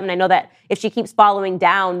many of them, and I know that if she keeps following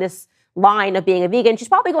down this line of being a vegan, she's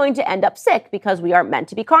probably going to end up sick because we aren't meant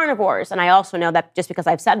to be carnivores. And I also know that just because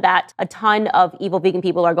I've said that, a ton of evil vegan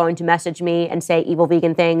people are going to message me and say evil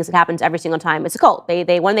vegan things. It happens every single time. It's a cult.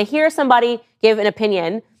 They when they hear somebody give an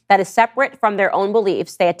opinion that is separate from their own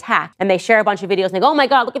beliefs, they attack and they share a bunch of videos and they go, oh my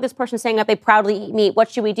God, look at this person saying that they proudly eat meat.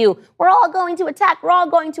 What should we do? We're all going to attack. We're all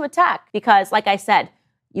going to attack. Because like I said,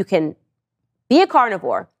 you can be a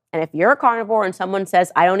carnivore. And if you're a carnivore and someone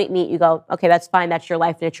says, I don't eat meat, you go, okay, that's fine. That's your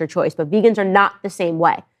life and it's your choice. But vegans are not the same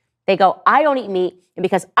way. They go, I don't eat meat. And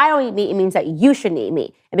because I don't eat meat, it means that you shouldn't eat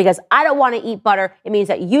meat. And because I don't want to eat butter, it means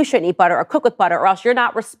that you shouldn't eat butter or cook with butter or else you're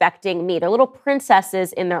not respecting me. They're little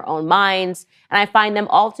princesses in their own minds. And I find them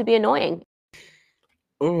all to be annoying.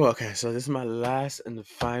 Oh, okay. So this is my last and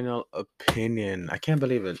final opinion. I can't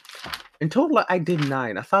believe it. In total, I did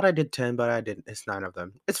 9. I thought I did 10, but I didn't. It's 9 of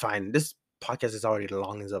them. It's fine. This podcast is already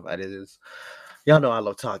long as it is. Y'all know I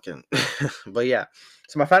love talking. But yeah.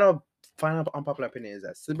 So my final unpopular opinion is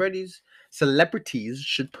that celebrities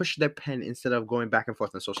should push their pen instead of going back and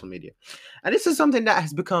forth on social media. And this is something that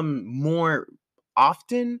has become more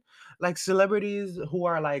often. Like celebrities who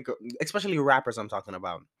are like, especially rappers I'm talking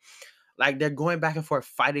about. Like they're going back and forth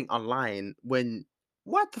fighting online when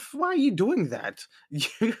why are you doing that?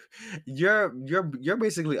 You're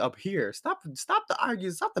basically up here. Stop the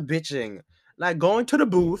arguing, stop the bitching. Like go into the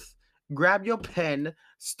booth, grab your pen,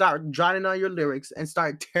 start jotting on your lyrics, and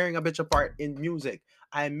start tearing a bitch apart in music.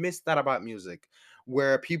 I miss that about music,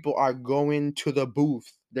 where people are going to the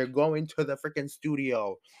booth, they're going to the freaking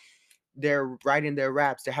studio, they're writing their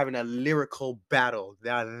raps, they're having a lyrical battle.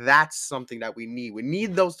 Now that's something that we need. We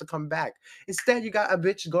need those to come back. Instead, you got a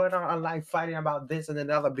bitch going on online fighting about this and then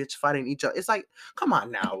another bitch fighting each other. It's like, come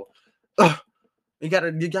on now. Ugh. You got 2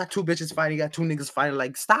 bitches fighting, you got 2 niggas fighting.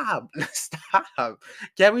 Like, stop. Stop.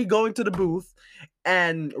 Can we go into the booth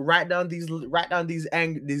and write down these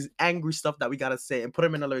angry stuff that we gotta say and put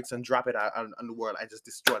them in the lyrics and drop it out on the world and just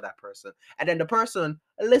destroy that person. And then the person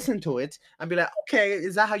listen to it and be like, okay,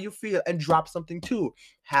 is that how you feel? And drop something too.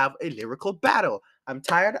 Have a lyrical battle. I'm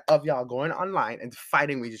tired of y'all going online and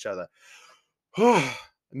fighting with each other.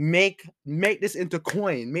 Make this into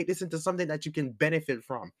coin. Make this into something that you can benefit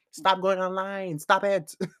from. Stop going online. Stop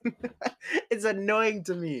it. It's annoying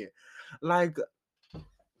to me. Like,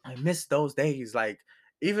 I miss those days. Like,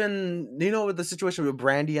 even with the situation with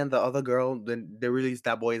Brandy and the other girl, then they released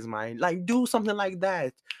That Boy Is Mine. Like, do something like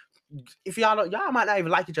that. If y'all might not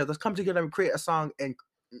even like each other, let's come together and create a song and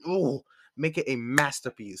make it a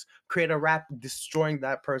masterpiece. Create a rap destroying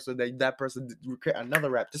that person. That person create another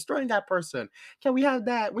rap destroying that person. Can we have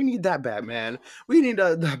that? We need that back, man. We need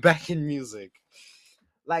the back in music.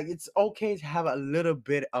 Like, it's okay to have a little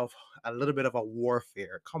bit of a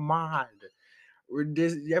warfare. Come on.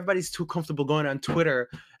 Everybody's too comfortable going on Twitter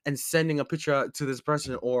and sending a picture to this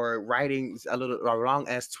person or writing a long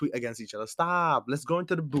ass tweet against each other. Stop. Let's go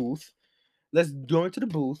into the booth.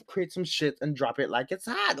 Create some shit and drop it like it's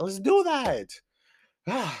hot. Let's do that.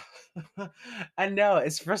 I know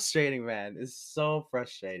it's frustrating, man. It's so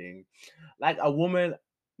frustrating. Like a woman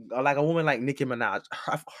like Nicki Minaj,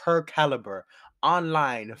 her caliber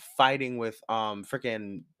online fighting with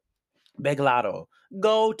freaking Big Lotto,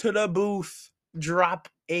 go to the booth, drop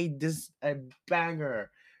a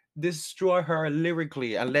banger, destroy her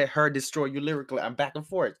lyrically, and let her destroy you lyrically, and back and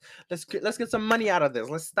forth. Let's get some money out of this.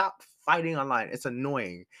 Let's stop fighting online. It's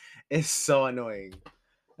annoying. It's so annoying.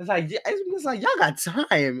 It's like y'all got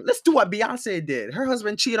time. Let's do what Beyonce did. Her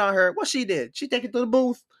husband cheated on her. What she did? She take it to the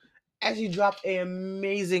booth, and she dropped an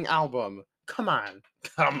amazing album. Come on.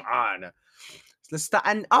 Let's stop.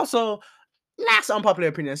 And also, last unpopular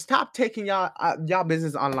opinion: stop taking y'all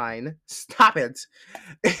business online. Stop it.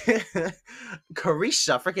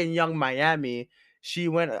 Carisha, freaking Young Miami. She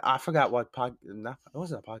went. I forgot what it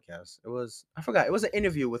wasn't a podcast. It was. I forgot. It was an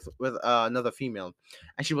interview with another female,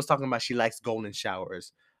 and she was talking about she likes golden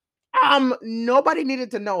showers. Nobody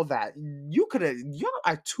needed to know that. Y'all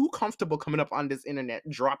are too comfortable coming up on this internet,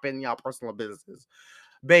 dropping y'all personal business.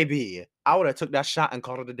 Baby, I would have took that shot and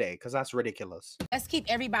called it a day, because that's ridiculous. Let's keep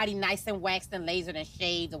everybody nice and waxed and lasered and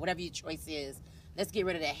shaved or whatever your choice is. Let's get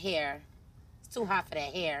rid of the hair. It's too hot for the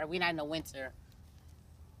hair. We're not in the winter.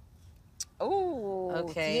 Oh,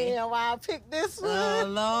 okay. Yeah, why I picked this one? Oh,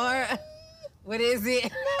 Lord. What is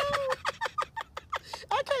it?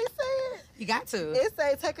 I can't say it. You got to. It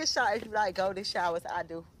say take a shower if you like golden showers. I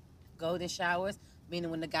do. Golden showers? Meaning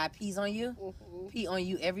when the guy pees on you? Mm-hmm. Pee on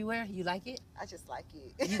you everywhere? You like it? I just like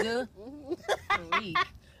it. You do?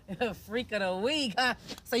 Mm-hmm. Freak of the week, huh?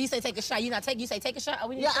 So you say take a shot. You say take a shot? Oh,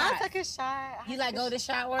 we need a shot. I take a shot. You like golden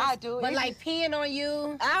showers? I do. But like peeing on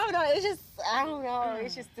you? I don't know. It's just, I don't know.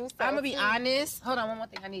 It's just do something. I'm going to be honest. Hold on, one more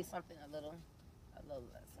thing. I need something a little less.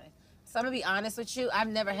 So I'm going to be honest with you. I've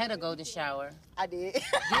never had a golden shower. I did. Did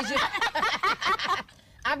you?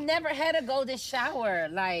 I've never had a golden shower.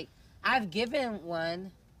 Like, I've given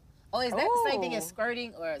one. Oh, is that the same thing as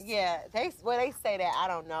squirting or? Yeah, they say that. I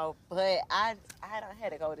don't know, but I don't had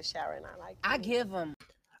to go to shower and I like. I give them.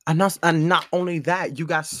 And not only that, you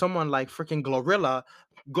got someone like freaking Glorilla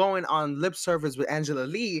going on lip service with Angela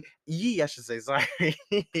Yee, I should say. Sorry,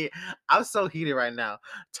 I'm so heated right now.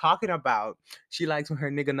 Talking about she likes when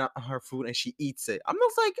her nigga nut on her food and she eats it. I'm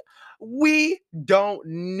just like, we don't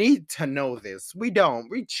need to know this. We don't.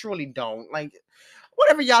 We truly don't. Like,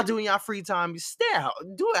 whatever y'all do in y'all free time, stay out.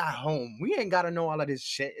 Do it at home. We ain't gotta know all of this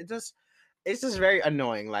shit. It's just very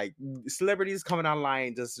annoying. Like, celebrities coming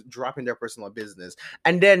online just dropping their personal business.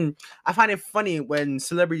 And then I find it funny when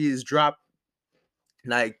celebrities drop,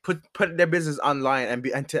 like, put their business online and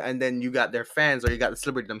then you got their fans or you got the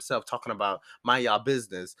celebrity themselves talking about mind y'all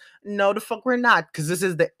business. No, the fuck we're not, because this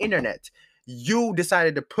is the internet. You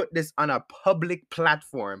decided to put this on a public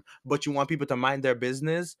platform, but you want people to mind their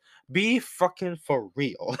business? Be fucking for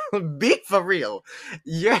real. Be for real.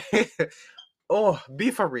 Yeah. Oh, be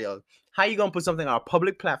for real. How you gonna put something on a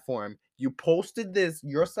public platform? You posted this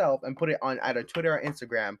yourself and put it on either Twitter or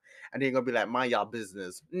Instagram, and then you're gonna be like, mind y'all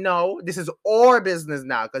business. No, this is our business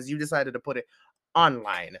now because you decided to put it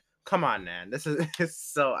online. Come on, man. This is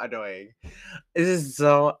so annoying. This is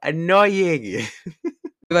so annoying.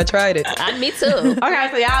 I tried it. Me too. Okay,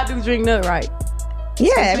 so y'all do drink nut, right?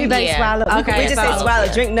 Yeah, everybody swallow. Okay, we just say swallow.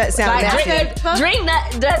 Drink nut sound nasty. Drink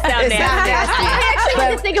nut does sound nasty. I actually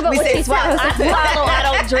need to think about what she swallows. I swallow. I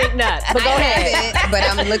don't drink nuts. But go ahead. But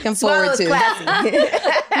I'm looking forward to it.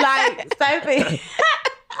 Like, Sophie.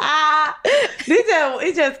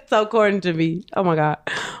 It's just so corny to me. Oh my God.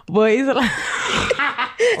 Boy, it's like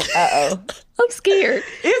I'm scared.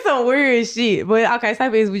 It's some weird shit. But okay,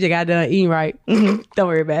 Sophie, we just got done eating, right? Mm-hmm. Don't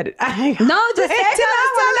worry about it. No, just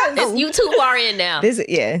tell us. You too far in now.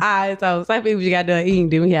 Yeah. Alright, so Sophie, we just got done eating.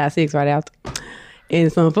 Then we had sex right after.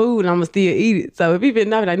 And some food, and I'm going to still eat it. So if you been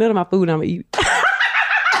know, like, none of my food, I'm going to eat it.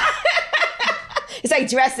 It's like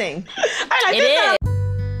dressing. It is.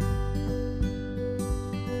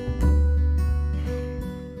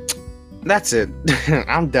 That's it.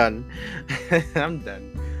 I'm done. I'm done.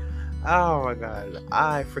 Oh my God.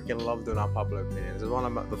 I freaking love doing unpopular opinions. It's one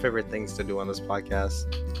of my favorite things to do on this podcast.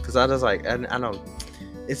 Because I just like, and I know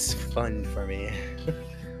it's fun for me.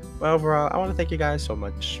 But overall, I want to thank you guys so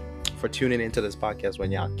much for tuning into this podcast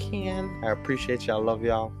when y'all can. I appreciate y'all. Love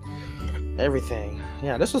y'all. Everything.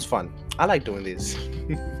 Yeah, this was fun. I like doing these.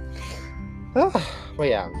 But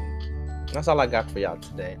yeah, that's all I got for y'all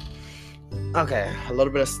today. Okay, a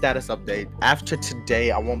little bit of status update. After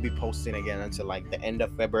today, I won't be posting again until like the end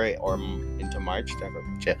of February or into March,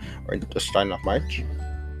 or just starting off March.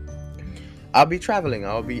 I'll be traveling.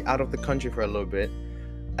 I'll be out of the country for a little bit.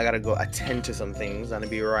 I gotta go attend to some things and I'll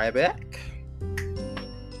be right back.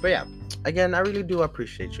 But yeah, again, I really do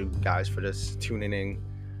appreciate you guys for just tuning in.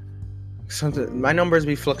 sometimes my numbers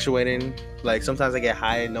be fluctuating. Like sometimes I get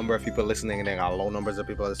high number of people listening and then I got low numbers of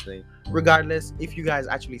people listening. Regardless, if you guys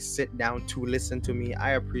actually sit down to listen to me,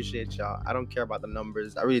 I appreciate y'all. I don't care about the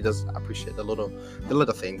numbers. I really just appreciate the little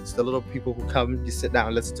things, the little people who come, you sit down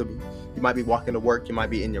and listen to me. You might be walking to work, you might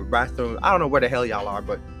be in your bathroom. I don't know where the hell y'all are,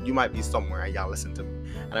 but you might be somewhere and y'all listen to me.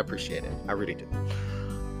 And I appreciate it. I really do.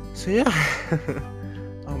 So yeah.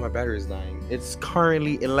 Oh, my battery is dying. It's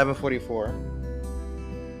currently 11:44.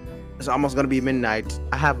 It's almost gonna be midnight.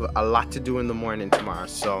 I have a lot to do in the morning tomorrow,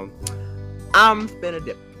 so I'm finna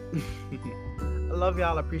dip. I love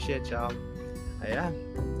y'all. I appreciate y'all. Yeah,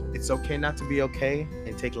 it's okay not to be okay,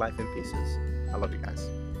 and take life in pieces. I love you guys.